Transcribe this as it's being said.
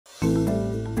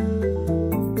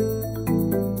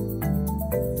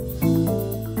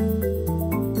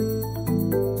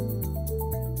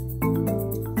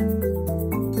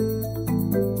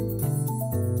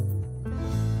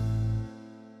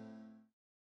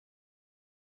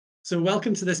So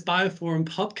welcome to this Bioforum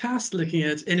podcast, looking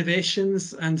at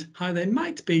innovations and how they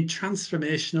might be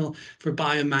transformational for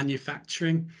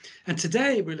biomanufacturing. And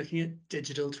today we're looking at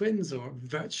digital twins or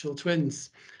virtual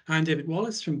twins. I'm David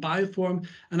Wallace from Bioforum,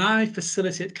 and I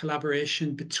facilitate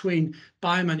collaboration between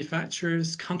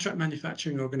biomanufacturers, contract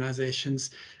manufacturing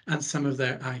organizations, and some of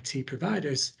their IT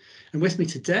providers. And with me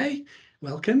today,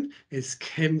 welcome, is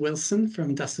Kim Wilson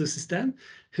from Dassault Systèmes,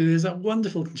 who is a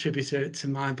wonderful contributor to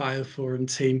my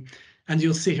Bioforum team. And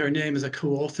you'll see her name as a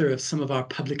co-author of some of our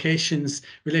publications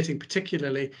relating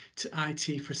particularly to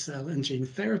IT for cell and gene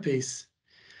therapies.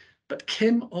 But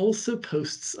Kim also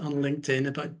posts on LinkedIn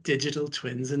about digital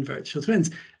twins and virtual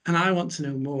twins. And I want to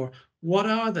know more. What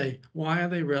are they? Why are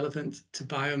they relevant to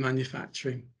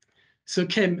biomanufacturing? So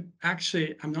Kim,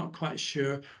 actually, I'm not quite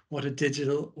sure what a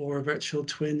digital or a virtual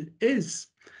twin is.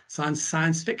 Sounds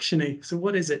science fiction-y. So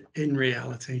what is it in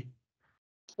reality?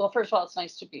 Well, first of all, it's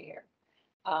nice to be here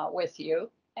with you.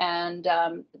 And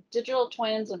digital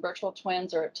twins and virtual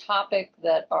twins are a topic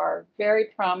that are very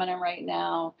prominent right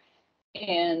now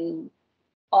in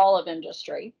all of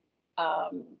industry.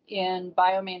 In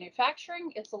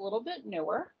biomanufacturing, it's a little bit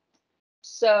newer.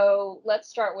 So let's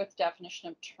start with definition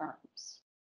of terms.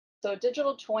 So a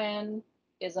digital twin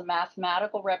is a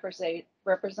mathematical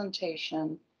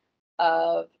representation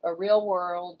of a real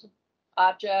world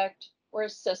object or a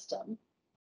system.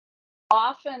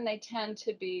 Often they tend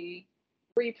to be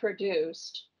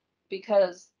reproduced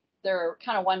because they're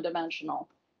kind of one-dimensional.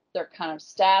 They're kind of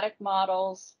static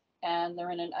models and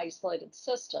they're in an isolated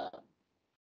system.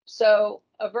 So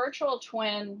a virtual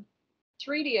twin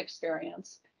 3D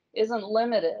experience isn't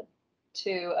limited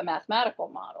to a mathematical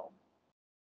model.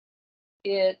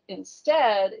 It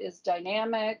instead is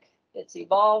dynamic, it's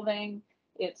evolving,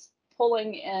 it's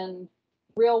pulling in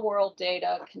real world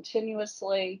data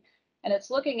continuously, and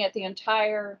it's looking at the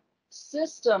entire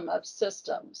system of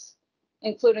systems,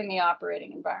 including the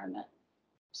operating environment.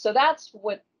 So that's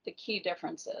what the key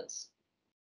difference is.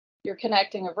 You're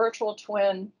connecting a virtual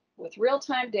twin with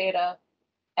real-time data,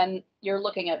 and you're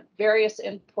looking at various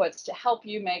inputs to help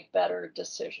you make better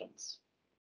decisions.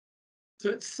 So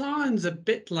it sounds a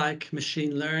bit like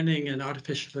machine learning and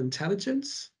artificial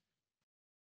intelligence.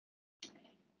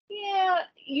 Yeah,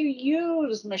 you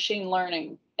use machine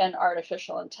learning and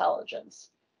artificial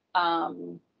intelligence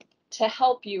to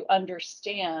help you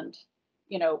understand,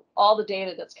 all the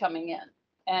data that's coming in,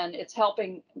 and it's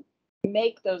helping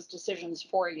make those decisions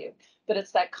for you. But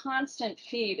it's that constant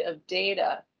feed of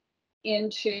data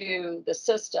into the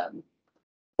system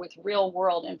with real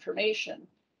world information,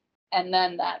 and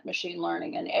then that machine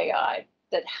learning and AI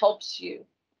that helps you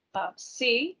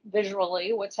see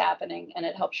visually what's happening, and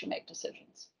it helps you make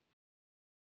decisions.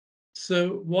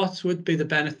 So what would be the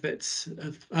benefits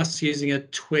of us using a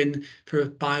twin for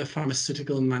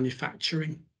biopharmaceutical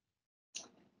manufacturing?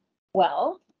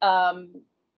 Well,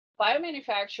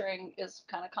 biomanufacturing is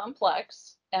kind of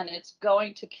complex, and it's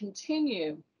going to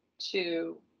continue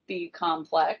to be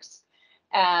complex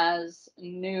as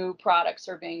new products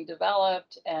are being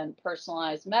developed and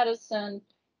personalized medicine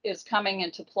is coming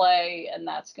into play, and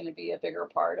that's going to be a bigger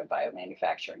part of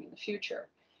biomanufacturing in the future.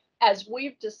 As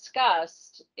we've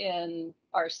discussed in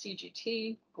our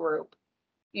CGT group,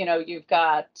 you've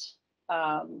got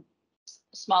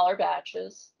smaller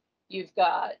batches, you've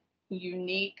got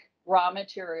unique raw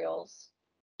materials,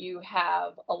 you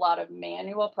have a lot of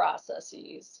manual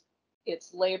processes,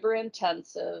 it's labor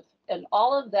intensive, and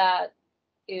all of that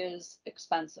is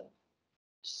expensive.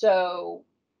 So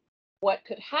what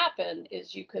could happen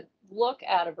is you could look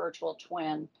at a virtual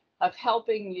twin of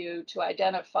helping you to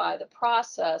identify the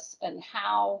process and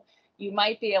how you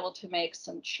might be able to make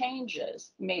some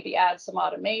changes, maybe add some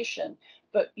automation,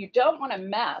 but you don't want to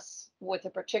mess with a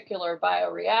particular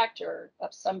bioreactor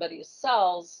of somebody's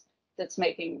cells that's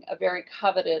making a very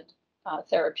coveted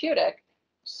therapeutic.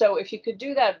 So if you could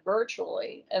do that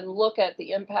virtually and look at the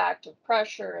impact of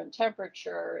pressure and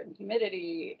temperature and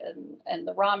humidity and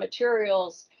the raw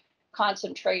materials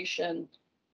concentration,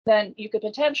 then you could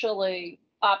potentially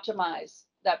optimize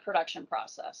that production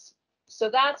process. So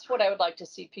that's what I would like to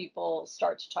see people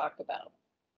start to talk about.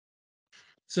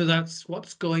 So that's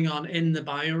what's going on in the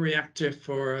bioreactor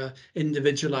for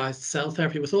individualized cell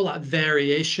therapy with all that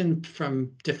variation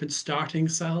from different starting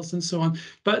cells and so on.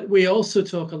 But we also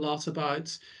talk a lot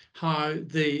about how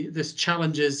there's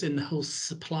challenges in the whole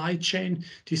supply chain.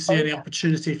 Do you see any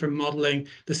opportunity for modeling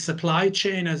the supply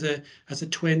chain as a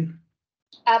twin?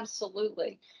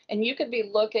 Absolutely. And you could be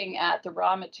looking at the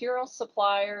raw material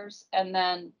suppliers and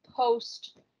then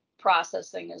post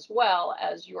processing as well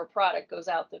as your product goes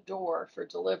out the door for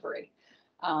delivery.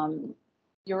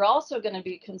 You're also going to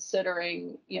be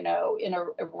considering, in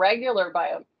a regular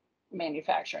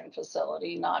biomanufacturing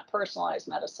facility, not personalized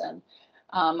medicine,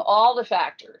 all the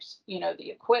factors,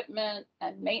 the equipment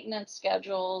and maintenance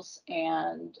schedules,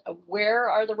 and where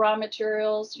are the raw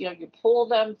materials, you pull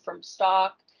them from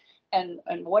stock, and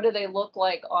what do they look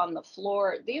like on the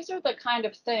floor. These are the kind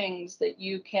of things that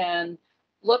you can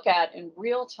look at in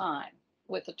real time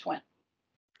with a twin.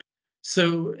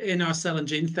 So in our cell and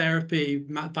gene therapy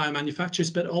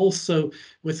biomanufacturers, but also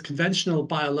with conventional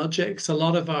biologics, a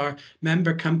lot of our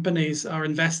member companies are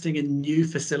investing in new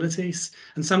facilities.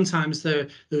 And sometimes they're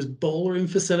those ballroom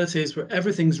facilities where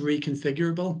everything's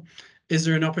reconfigurable. Is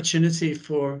there an opportunity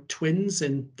for twins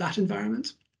in that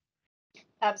environment?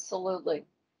 Absolutely.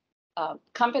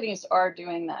 Companies are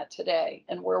doing that today,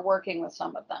 and we're working with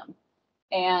some of them.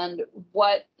 And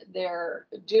what they're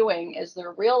doing is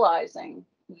they're realizing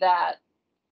that,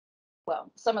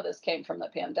 well, some of this came from the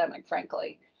pandemic,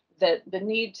 frankly, that the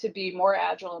need to be more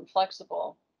agile and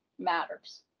flexible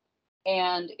matters.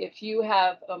 And if you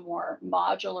have a more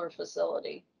modular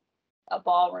facility, a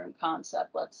ballroom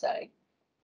concept, let's say,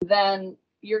 then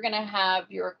you're going to have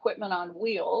your equipment on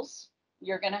wheels.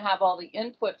 You're going to have all the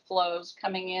input flows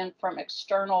coming in from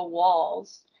external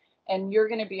walls, and you're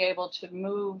going to be able to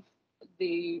move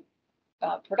the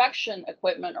production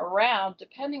equipment around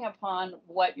depending upon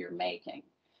what you're making.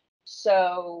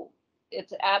 So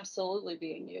it's absolutely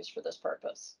being used for this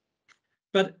purpose.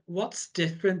 But what's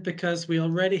different, because we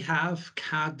already have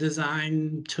CAD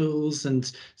design tools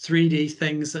and 3D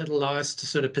things that allow us to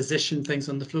sort of position things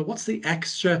on the floor. What's the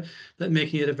extra that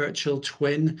making it a virtual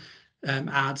twin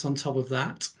adds on top of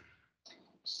that?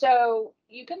 So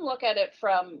you can look at it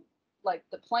from like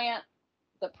the plant,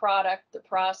 the product, the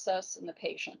process, and the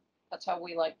patient. That's how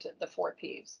we like to, the 4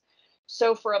 Ps.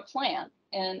 So for a plant,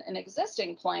 in an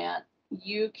existing plant,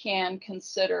 you can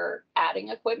consider adding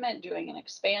equipment, doing an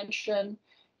expansion.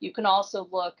 You can also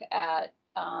look at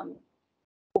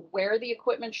where the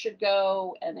equipment should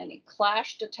go and any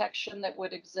clash detection that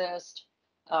would exist,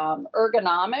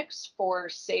 ergonomics for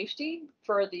safety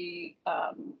for the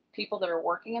people that are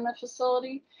working in the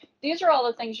facility. These are all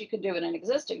the things you can do in an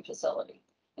existing facility.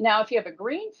 Now, if you have a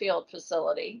greenfield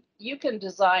facility, you can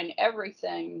design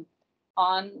everything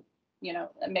on,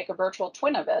 and make a virtual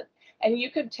twin of it. And you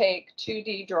could take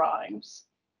 2D drawings.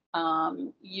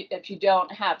 If you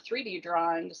don't have 3D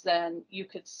drawings, then you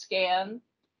could scan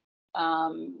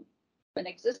an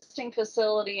existing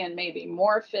facility and maybe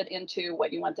morph it into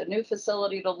what you want the new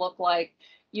facility to look like.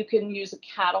 You can use a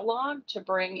catalog to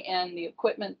bring in the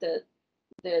equipment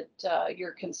that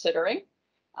you're considering.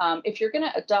 If you're going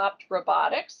to adopt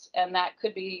robotics, and that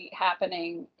could be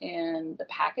happening in the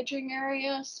packaging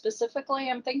area specifically,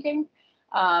 I'm thinking,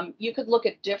 you could look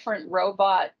at different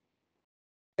robot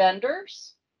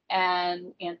vendors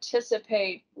and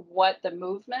anticipate what the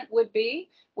movement would be.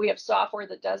 We have software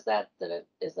that does that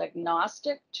is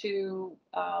agnostic to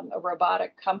a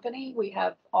robotic company. We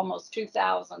have almost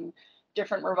 2,000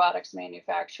 different robotics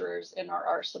manufacturers in our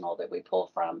arsenal that we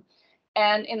pull from.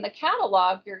 And in the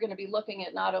catalog, you're going to be looking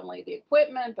at not only the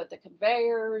equipment, but the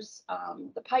conveyors,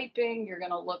 the piping. You're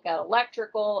going to look at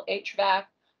electrical, HVAC.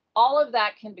 All of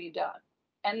that can be done.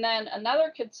 And then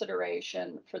another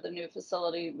consideration for the new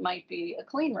facility might be a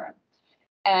clean room.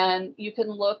 And you can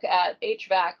look at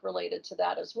HVAC related to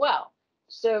that as well.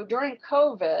 So during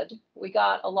COVID, we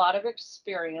got a lot of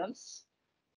experience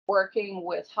working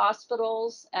with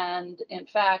hospitals. And in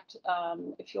fact,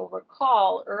 if you'll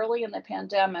recall, early in the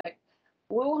pandemic,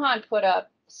 Wuhan put up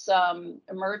some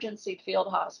emergency field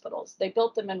hospitals. They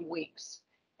built them in weeks.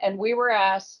 And we were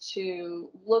asked to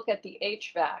look at the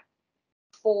HVAC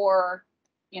for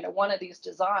one of these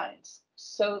designs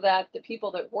so that the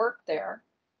people that worked there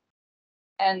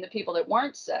and the people that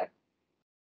weren't sick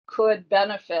could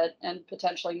benefit and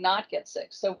potentially not get sick.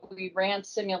 So we ran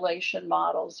simulation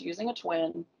models using a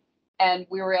twin, and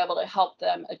we were able to help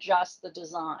them adjust the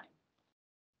design.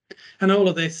 And all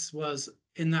of this was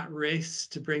in that race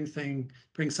to bring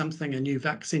something, a new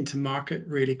vaccine to market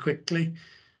really quickly.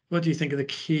 What do you think are the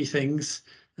key things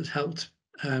that helped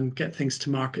get things to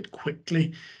market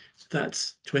quickly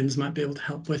that twins might be able to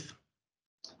help with?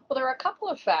 Well, there are a couple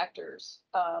of factors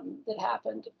that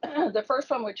happened. The first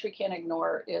one, which we can't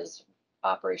ignore, is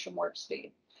Operation Warp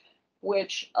Speed,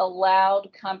 which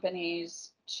allowed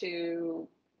companies to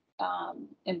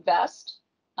invest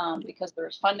because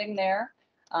there's funding there.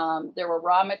 There were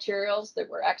raw materials that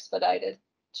were expedited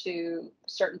to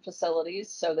certain facilities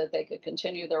so that they could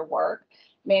continue their work.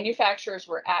 Manufacturers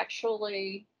were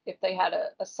actually, if they had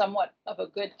a somewhat of a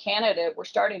good candidate, were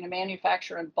starting to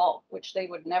manufacture in bulk, which they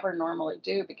would never normally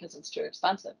do because it's too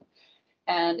expensive.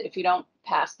 And if you don't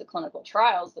pass the clinical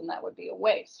trials, then that would be a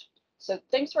waste. So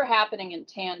things were happening in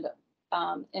tandem.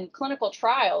 In clinical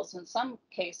trials, in some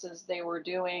cases, they were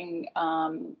doing,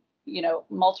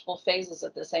 multiple phases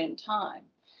at the same time.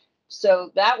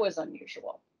 So that was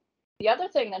unusual. The other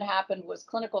thing that happened was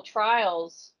clinical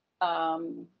trials,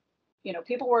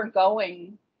 people weren't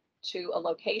going to a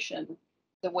location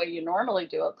the way you normally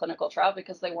do a clinical trial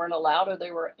because they weren't allowed or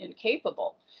they were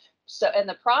incapable. So, and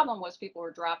the problem was people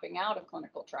were dropping out of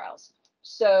clinical trials.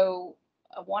 So,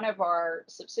 one of our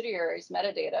subsidiaries,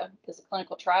 Metadata, is a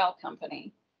clinical trial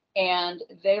company, and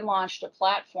they launched a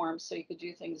platform so you could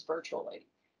do things virtually.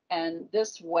 And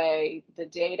this way, the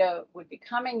data would be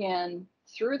coming in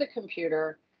through the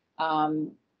computer.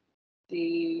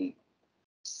 The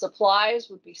supplies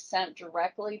would be sent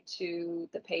directly to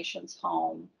the patient's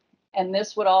home, and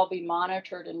this would all be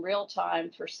monitored in real time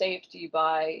for safety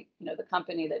by the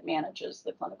company that manages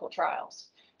the clinical trials.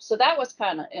 So that was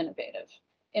kind of innovative.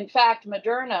 In fact,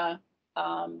 Moderna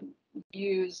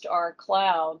used our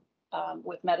cloud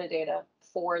with metadata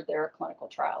for their clinical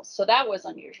trials. So that was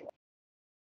unusual.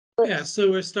 Yeah, so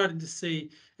we're starting to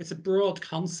see it's a broad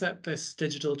concept, this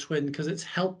digital twin, because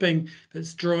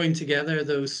it's drawing together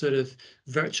those sort of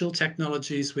virtual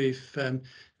technologies we've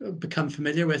become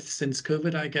familiar with since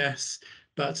COVID, I guess,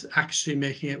 but actually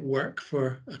making it work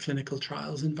for a clinical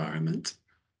trials environment.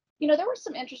 There were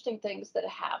some interesting things that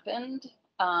happened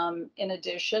in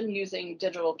addition using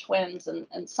digital twins,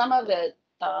 and some of it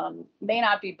may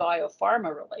not be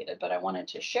biopharma related, but I wanted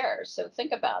to share. So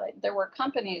think about it. There were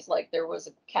companies like there was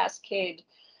a Cascade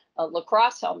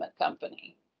lacrosse helmet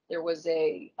company. There was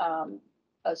a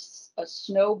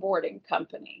snowboarding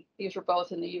company. These were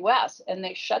both in the US, and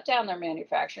they shut down their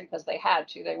manufacturing because they had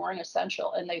to. They weren't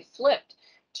essential, and they flipped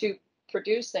to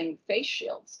producing face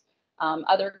shields.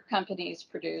 Other companies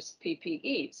produce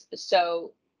PPEs.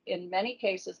 So in many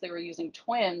cases, they were using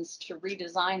twins to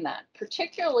redesign that,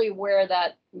 particularly where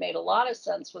that made a lot of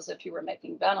sense was if you were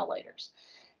making ventilators.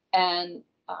 And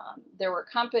there were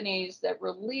companies that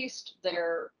released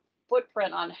their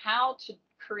footprint on how to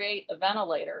create a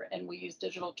ventilator, and we use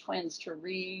digital twins to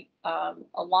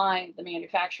realign the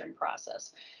manufacturing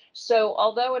process. So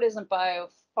although it isn't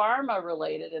biopharma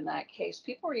related in that case,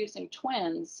 people are using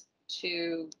twins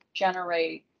to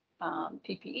generate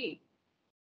PPE.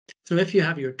 So if you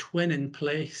have your twin in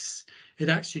place, it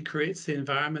actually creates the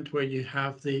environment where you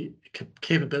have the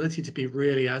capability to be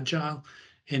really agile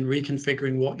in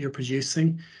reconfiguring what you're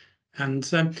producing. And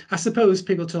I suppose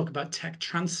people talk about tech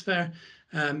transfer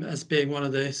as being one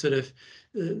of the sort of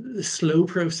the slow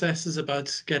processes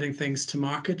about getting things to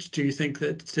market. Do you think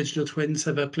that digital twins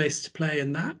have a place to play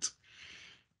in that?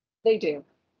 They do.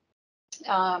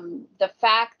 The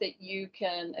fact that you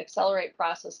can accelerate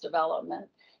process development,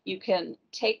 you can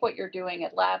take what you're doing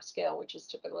at lab scale, which is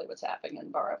typically what's happening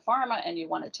in biopharma, and you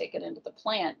want to take it into the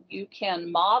plant. You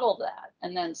can model that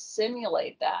and then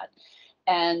simulate that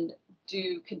and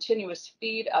do continuous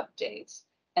feed updates.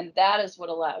 And that is what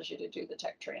allows you to do the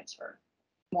tech transfer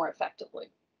more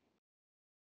effectively.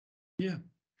 Yeah.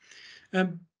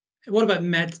 What about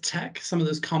med tech? Some of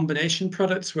those combination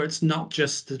products where it's not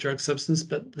just the drug substance,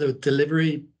 but the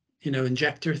delivery,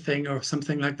 injector thing or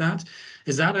something like that.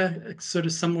 Is that a sort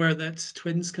of somewhere that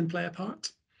twins can play a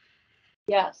part?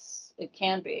 Yes, it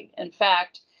can be. In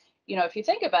fact, if you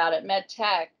think about it, med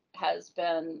tech has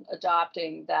been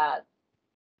adopting that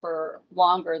for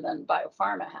longer than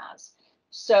biopharma has.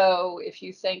 So if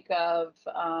you think of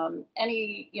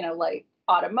any, like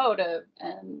automotive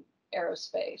and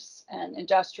aerospace and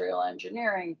industrial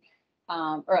engineering,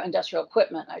 or industrial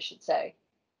equipment, I should say,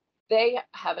 they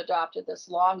have adopted this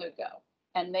long ago.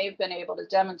 And they've been able to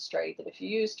demonstrate that if you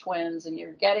use twins and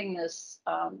you're getting this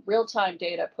real-time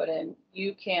data put in,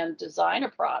 you can design a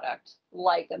product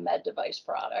like a med device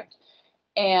product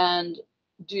and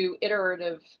do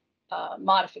iterative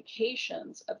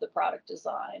modifications of the product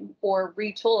design, or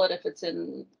retool it if it's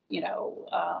in,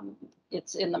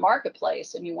 it's in the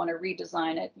marketplace and you want to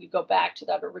redesign it. You go back to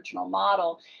that original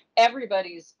model.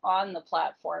 Everybody's on the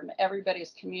platform.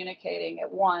 Everybody's communicating at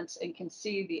once and can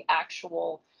see the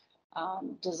actual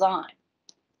design.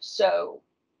 So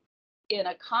in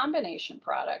a combination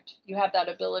product, you have that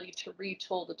ability to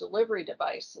retool the delivery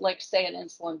device, like say an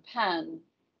insulin pen.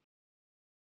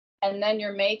 And then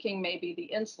you're making maybe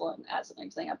the insulin as an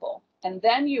example. And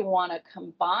then you want to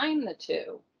combine the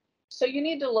two. So you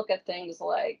need to look at things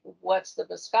like what's the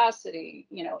viscosity,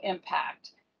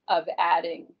 impact of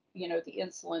adding, the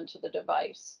insulin to the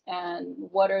device, and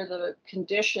what are the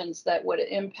conditions that would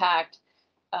impact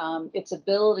its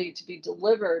ability to be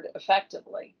delivered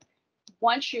effectively.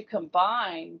 Once you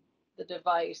combine the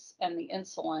device and the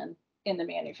insulin, in the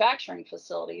manufacturing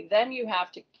facility, then you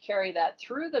have to carry that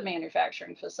through the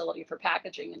manufacturing facility for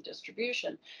packaging and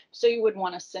distribution. So you would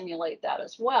want to simulate that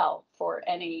as well for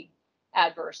any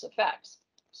adverse effects.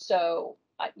 So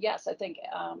yes, I think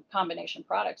combination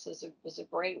products is a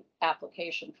great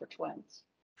application for twins.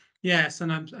 Yes,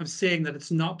 and I'm seeing that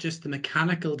it's not just the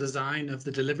mechanical design of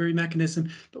the delivery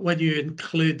mechanism, but when you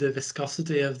include the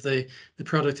viscosity of the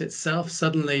product itself,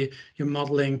 suddenly you're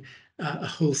modeling a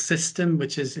whole system,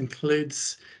 which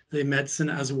includes the medicine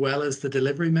as well as the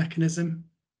delivery mechanism.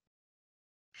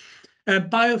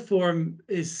 Bioform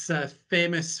is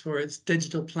famous for its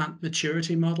digital plant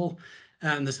maturity model,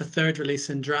 and there's a third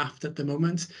release in draft at the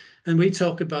moment. And we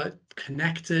talk about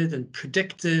connected and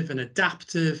predictive and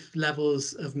adaptive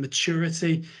levels of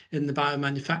maturity in the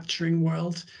biomanufacturing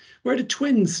world. Where do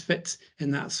twins fit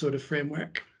in that sort of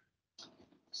framework?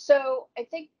 So I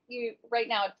think you right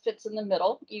now it fits in the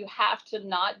middle. You have to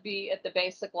not be at the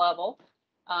basic level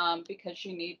because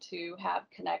you need to have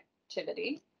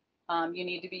connectivity. You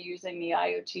need to be using the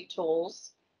IoT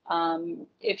tools.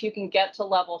 If you can get to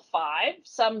level 5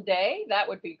 someday, that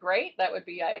would be great. That would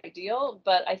be ideal.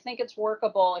 But I think it's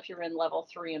workable if you're in level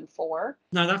 3 and 4.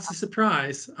 Now that's a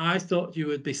surprise. I thought you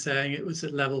would be saying it was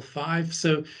at level 5.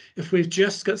 So if we've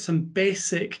just got some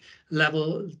basic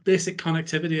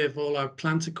connectivity of all our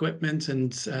plant equipment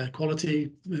and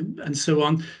quality and so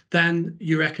on, then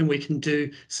you reckon we can do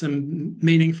some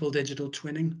meaningful digital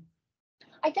twinning?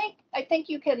 I think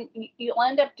you'll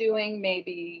end up doing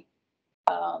maybe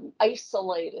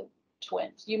isolated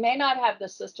twins. You may not have the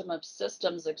system of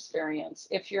systems experience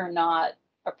if you're not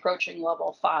approaching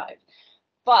level 5.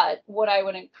 But what I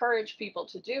would encourage people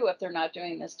to do if they're not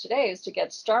doing this today is to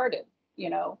get started. You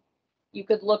know, you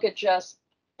could look at just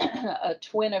a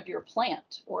twin of your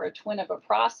plant or a twin of a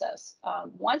process.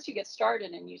 Once you get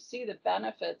started and you see the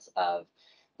benefits of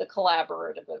the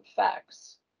collaborative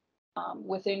effects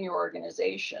within your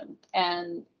organization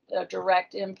and a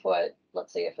direct input,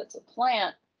 let's say if it's a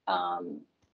plant,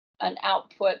 an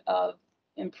output of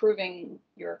improving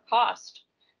your cost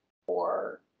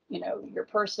or your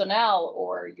personnel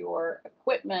or your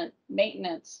equipment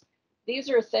maintenance. These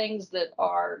are things that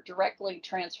are directly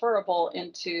transferable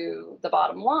into the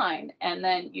bottom line. And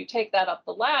then you take that up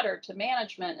the ladder to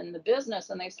management and the business,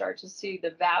 and they start to see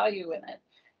the value in it.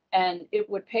 And it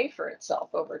would pay for itself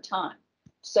over time.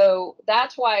 So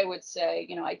that's why I would say,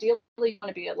 ideally you want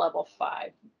to be at level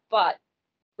 5, but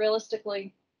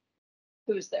realistically,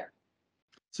 who's there?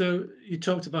 So you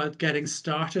talked about getting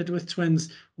started with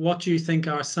twins. What do you think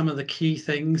are some of the key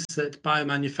things that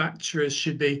biomanufacturers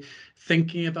should be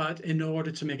thinking about in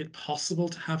order to make it possible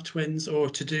to have twins or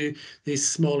to do these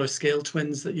smaller scale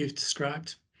twins that you've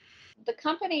described? The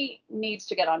company needs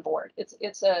to get on board.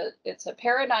 It's a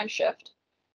paradigm shift.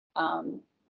 Um,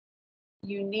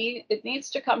 it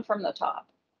needs to come from the top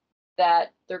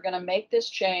that they're going to make this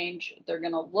change. They're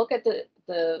going to look at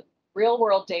the real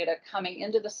world data coming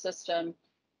into the system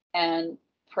and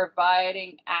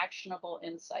providing actionable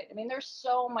insight. I mean, there's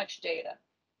so much data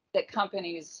that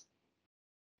companies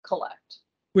collect.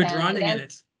 We're And drowning in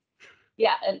it.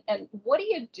 yeah, and what do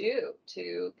you do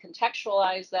to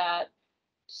contextualize that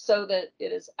so that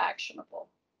it is actionable?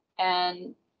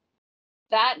 And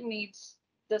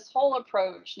this whole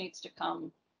approach needs to come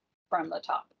from the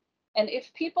top. And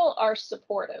if people are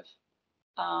supportive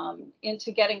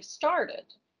into getting started,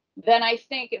 then I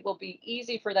think it will be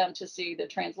easy for them to see the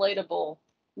translatable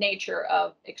nature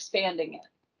of expanding it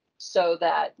so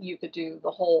that you could do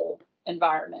the whole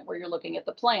environment where you're looking at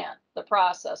the plant, the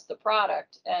process, the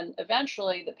product, and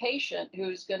eventually the patient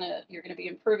you're going to be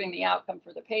improving the outcome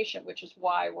for the patient, which is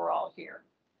why we're all here.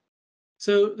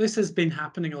 So this has been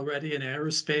happening already in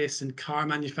aerospace and car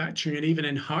manufacturing and even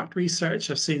in heart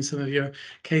research. I've seen some of your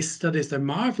case studies. They're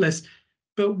marvelous.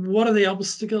 But what are the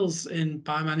obstacles in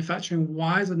biomanufacturing?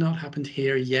 Why has it not happened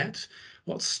here yet?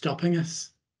 What's stopping us?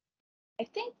 I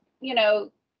think,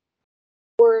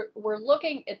 we're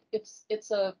looking at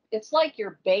it's like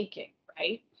you're baking,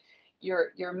 right?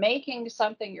 You're making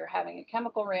something, you're having a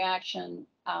chemical reaction,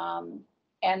 and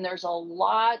there's a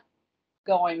lot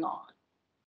going on.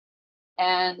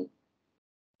 And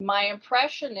my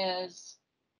impression is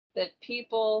that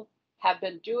people have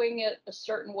been doing it a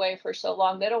certain way for so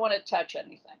long, they don't want to touch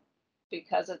anything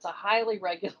because it's a highly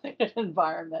regulated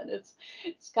environment.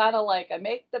 It's kind of like I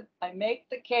make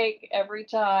the cake every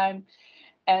time,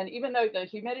 and even though the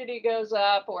humidity goes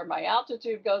up or my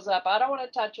altitude goes up, I don't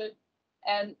want to touch it.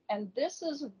 And this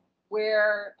is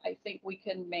where I think we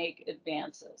can make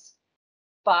advances.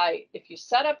 If you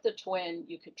set up the twin,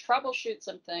 you could troubleshoot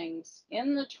some things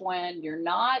in the twin. You're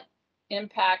not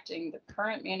impacting the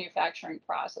current manufacturing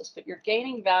process, but you're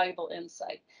gaining valuable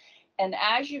insight. And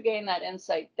as you gain that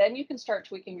insight, then you can start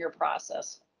tweaking your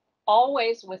process,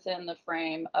 always within the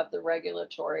frame of the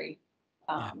regulatory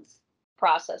Yes.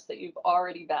 process that you've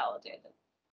already validated.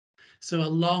 So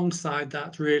alongside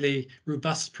that really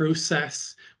robust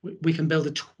process, we can build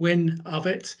a twin of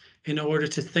it in order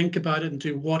to think about it and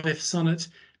do what ifs on it,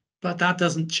 but that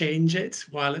doesn't change it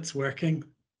while it's working.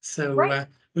 So Right.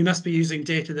 we must be using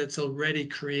data that's already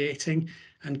creating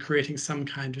some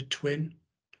kind of twin.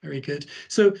 Very good.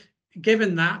 So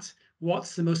given that,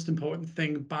 what's the most important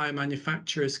thing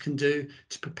biomanufacturers can do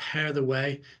to prepare the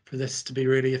way for this to be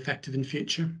really effective in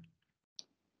future?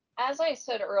 As I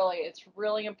said earlier, it's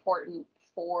really important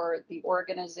for the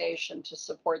organization to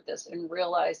support this and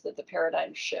realize that the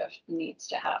paradigm shift needs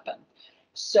to happen.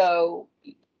 So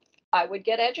I would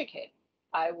get educated.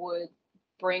 I would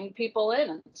bring people in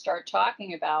and start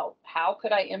talking about how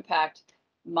could I impact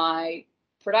my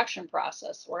production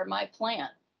process or my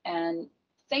plant, and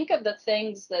think of the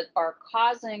things that are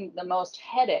causing the most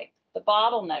headache, the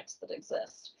bottlenecks that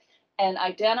exist, and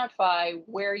identify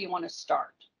where you want to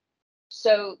start.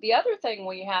 So the other thing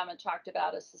we haven't talked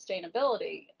about is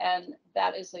sustainability, and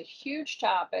that is a huge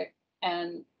topic.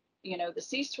 And the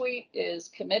C-suite is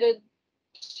committed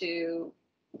to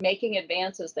making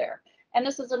advances there. And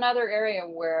this is another area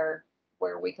where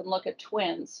we can look at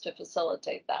twins to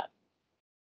facilitate that.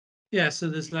 Yeah, so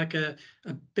there's like a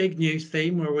big new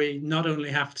theme where we not only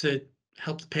have to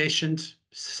help the patient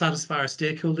satisfy our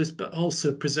stakeholders, but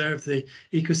also preserve the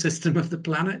ecosystem of the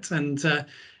planet. And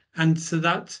so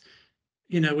that,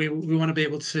 we want to be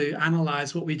able to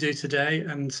analyze what we do today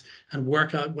and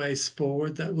work out ways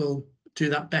forward that will do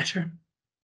that better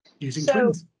using So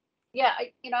twins. yeah,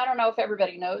 I don't know if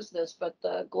everybody knows this, but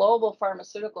the global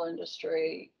pharmaceutical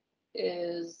industry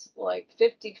is like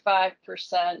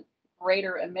 55%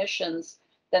 greater emissions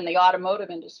than the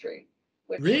automotive industry,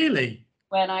 which Really?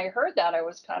 when I heard that, I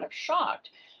was kind of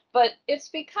shocked. But it's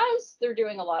because they're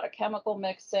doing a lot of chemical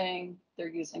mixing, they're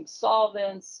using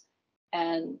solvents,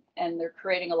 and they're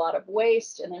creating a lot of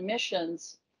waste and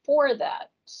emissions for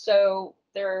that. So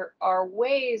there are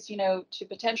ways, to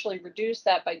potentially reduce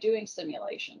that by doing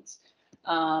simulations.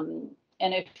 And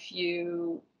if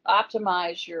you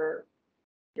optimize your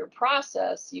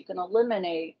process, you can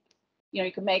eliminate,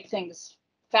 you can make things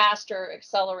faster,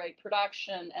 accelerate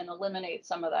production, and eliminate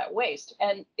some of that waste.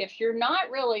 And if you're not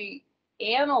really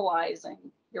analyzing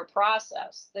your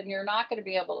process, then you're not going to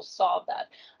be able to solve that.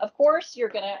 Of course, you're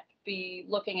going to be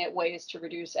looking at ways to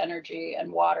reduce energy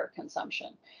and water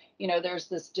consumption. There's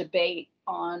this debate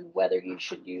on whether you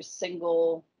should use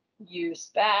single use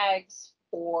bags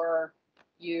or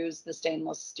use the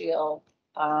stainless steel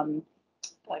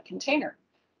container.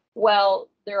 Well,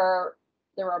 there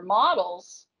are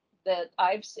models that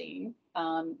I've seen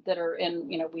that are in,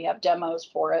 we have demos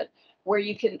for it, where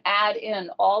you can add in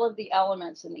all of the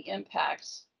elements and the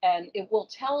impacts, and it will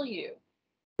tell you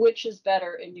which is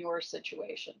better in your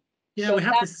situation. Yeah, So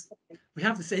that's we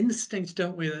have this instinct,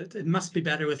 don't we, that it must be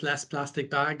better with less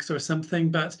plastic bags or something.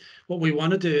 But what we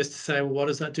want to do is to say, well, what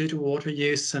does that do to water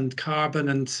use and carbon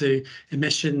and to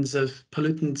emissions of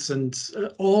pollutants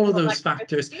and all of those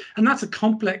factors? electricity. And that's a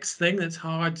complex thing that's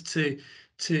hard to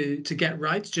get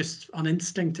right just on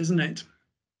instinct, isn't it?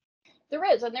 There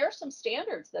is, and there are some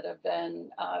standards that have been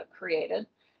created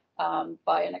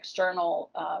by an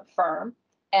external firm,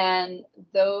 and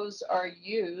those are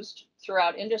used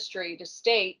throughout industry to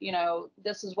state,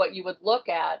 this is what you would look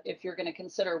at if you're going to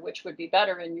consider which would be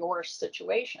better in your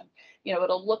situation.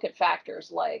 It'll look at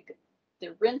factors like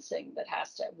the rinsing that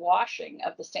has to, washing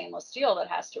of the stainless steel that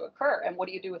has to occur, and what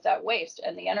do you do with that waste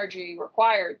and the energy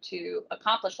required to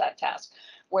accomplish that task.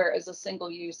 Whereas a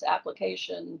single-use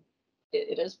application,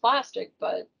 it is plastic,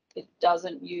 but it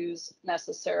doesn't use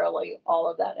necessarily all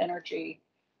of that energy,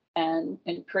 and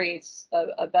creates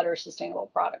a better sustainable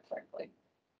product, frankly.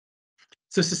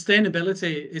 So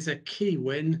sustainability is a key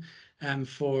win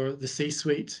for the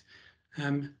C-suite.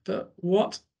 But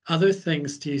what other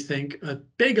things do you think are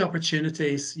big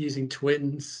opportunities using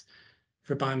twins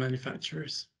for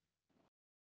biomanufacturers?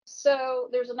 So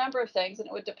there's a number of things, and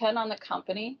it would depend on the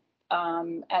company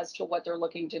as to what they're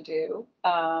looking to do.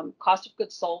 Cost of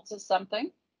goods sold is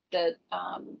something that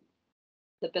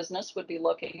the business would be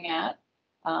looking at.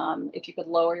 If you could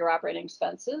lower your operating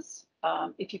expenses,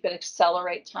 if you could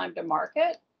accelerate time to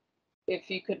market, if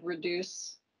you could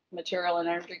reduce material and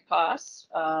energy costs,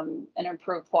 and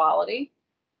improve quality,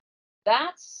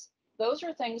 those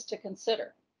are things to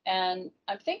consider. And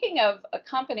I'm thinking of a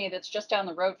company that's just down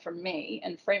the road from me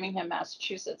in Framingham,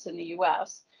 Massachusetts, in the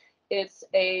US. It's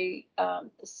a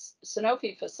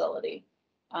Sanofi facility.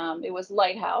 It was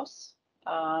Lighthouse.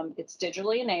 It's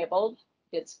digitally enabled.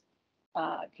 It's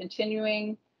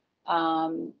continuing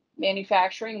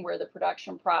manufacturing where the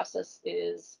production process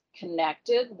is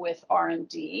connected with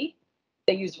R&D.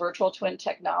 They use virtual twin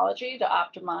technology to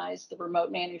optimize the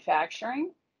remote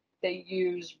manufacturing. They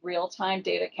use real-time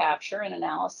data capture and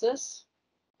analysis.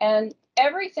 And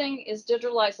everything is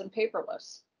digitalized and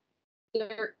paperless.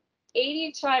 They're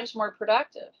 80 times more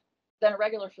productive than a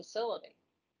regular facility.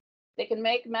 They can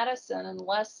make medicine in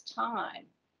less time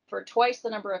for twice the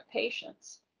number of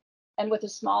patients and with a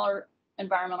smaller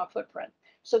environmental footprint.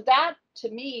 So that, to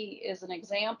me, is an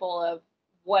example of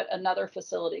what another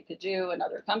facility could do,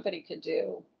 another company could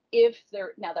do, if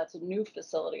they're, now that's a new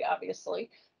facility, obviously,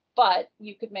 but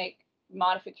you could make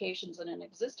modifications in an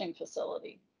existing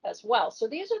facility as well. So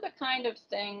these are the kind of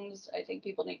things I think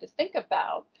people need to think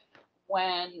about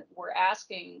when we're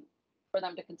asking for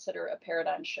them to consider a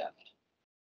paradigm shift.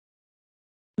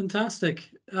 Fantastic.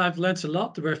 I've learnt a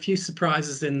lot. There were a few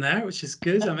surprises in there, which is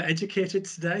good. I'm educated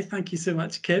today. Thank you so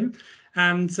much, Kim.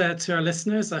 And to our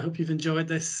listeners, I hope you've enjoyed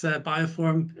this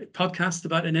Bioforum podcast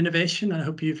about an innovation. I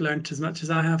hope you've learned as much as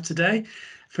I have today.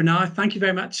 For now, thank you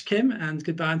very much, Kim, and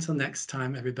goodbye until next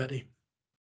time, everybody.